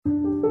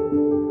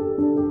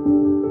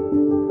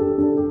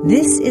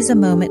This is a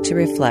moment to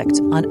reflect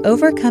on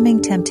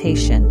overcoming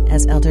temptation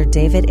as Elder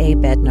David A.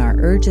 Bednar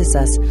urges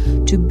us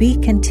to be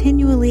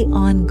continually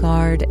on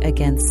guard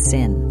against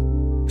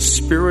sin.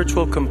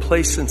 Spiritual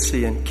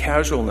complacency and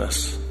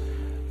casualness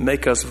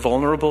make us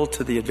vulnerable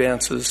to the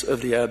advances of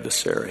the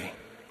adversary.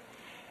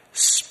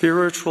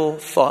 Spiritual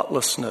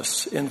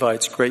thoughtlessness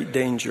invites great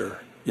danger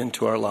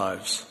into our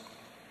lives.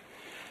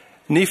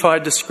 Nephi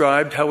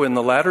described how in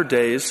the latter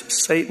days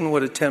Satan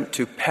would attempt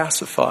to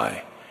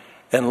pacify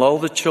and lull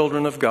the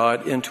children of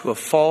God into a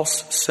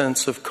false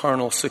sense of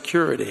carnal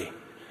security,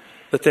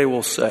 that they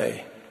will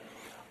say,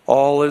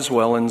 "All is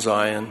well in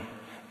Zion,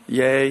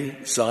 yea,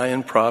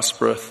 Zion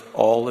prospereth,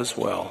 all is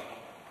well."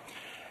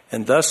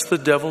 And thus the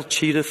devil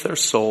cheateth their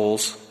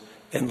souls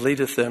and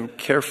leadeth them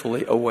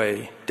carefully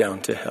away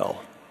down to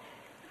hell.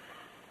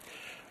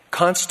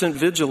 Constant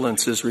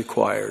vigilance is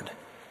required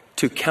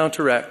to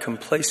counteract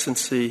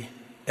complacency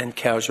and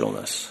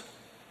casualness.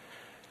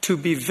 To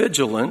be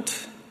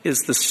vigilant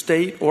is the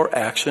state or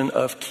action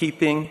of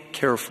keeping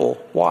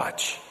careful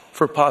watch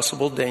for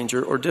possible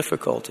danger or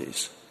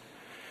difficulties.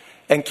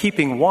 And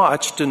keeping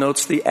watch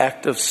denotes the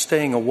act of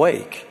staying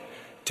awake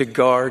to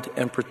guard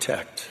and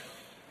protect.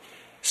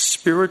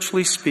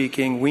 Spiritually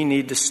speaking, we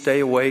need to stay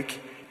awake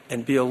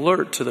and be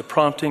alert to the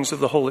promptings of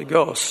the Holy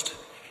Ghost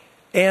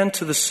and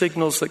to the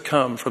signals that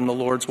come from the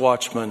Lord's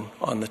watchmen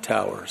on the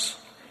towers.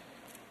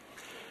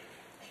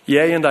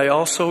 Yea, and I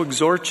also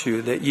exhort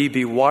you that ye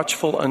be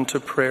watchful unto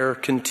prayer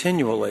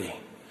continually,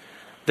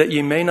 that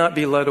ye may not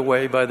be led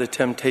away by the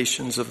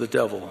temptations of the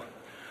devil.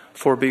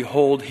 For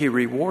behold, he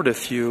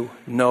rewardeth you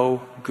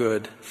no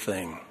good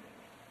thing.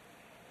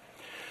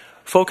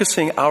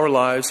 Focusing our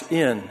lives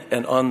in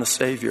and on the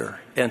Savior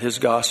and his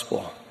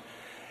gospel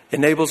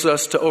enables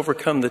us to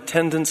overcome the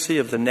tendency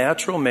of the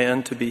natural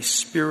man to be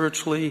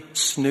spiritually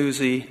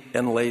snoozy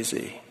and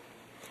lazy.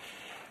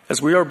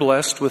 As we are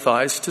blessed with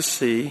eyes to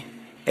see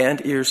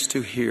and ears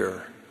to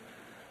hear,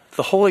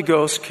 the Holy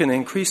Ghost can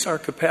increase our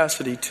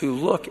capacity to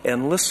look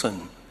and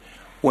listen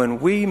when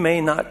we may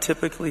not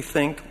typically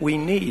think we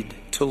need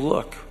to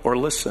look or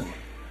listen,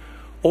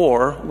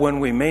 or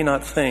when we may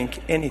not think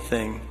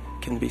anything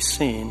can be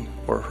seen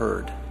or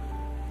heard.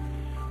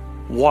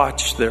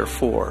 Watch,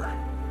 therefore,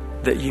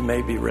 that ye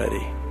may be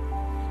ready.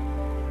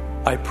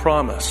 I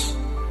promise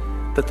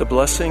that the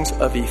blessings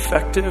of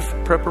effective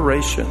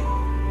preparation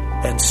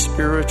and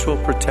spiritual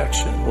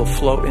protection will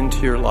flow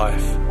into your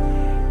life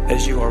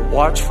as you are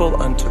watchful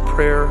unto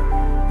prayer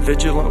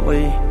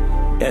vigilantly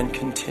and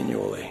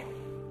continually.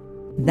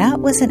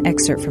 That was an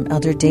excerpt from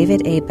Elder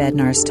David A.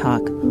 Bednar's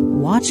talk,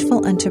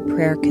 Watchful Unto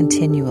Prayer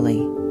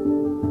Continually.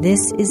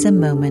 This is a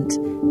moment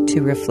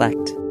to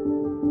reflect.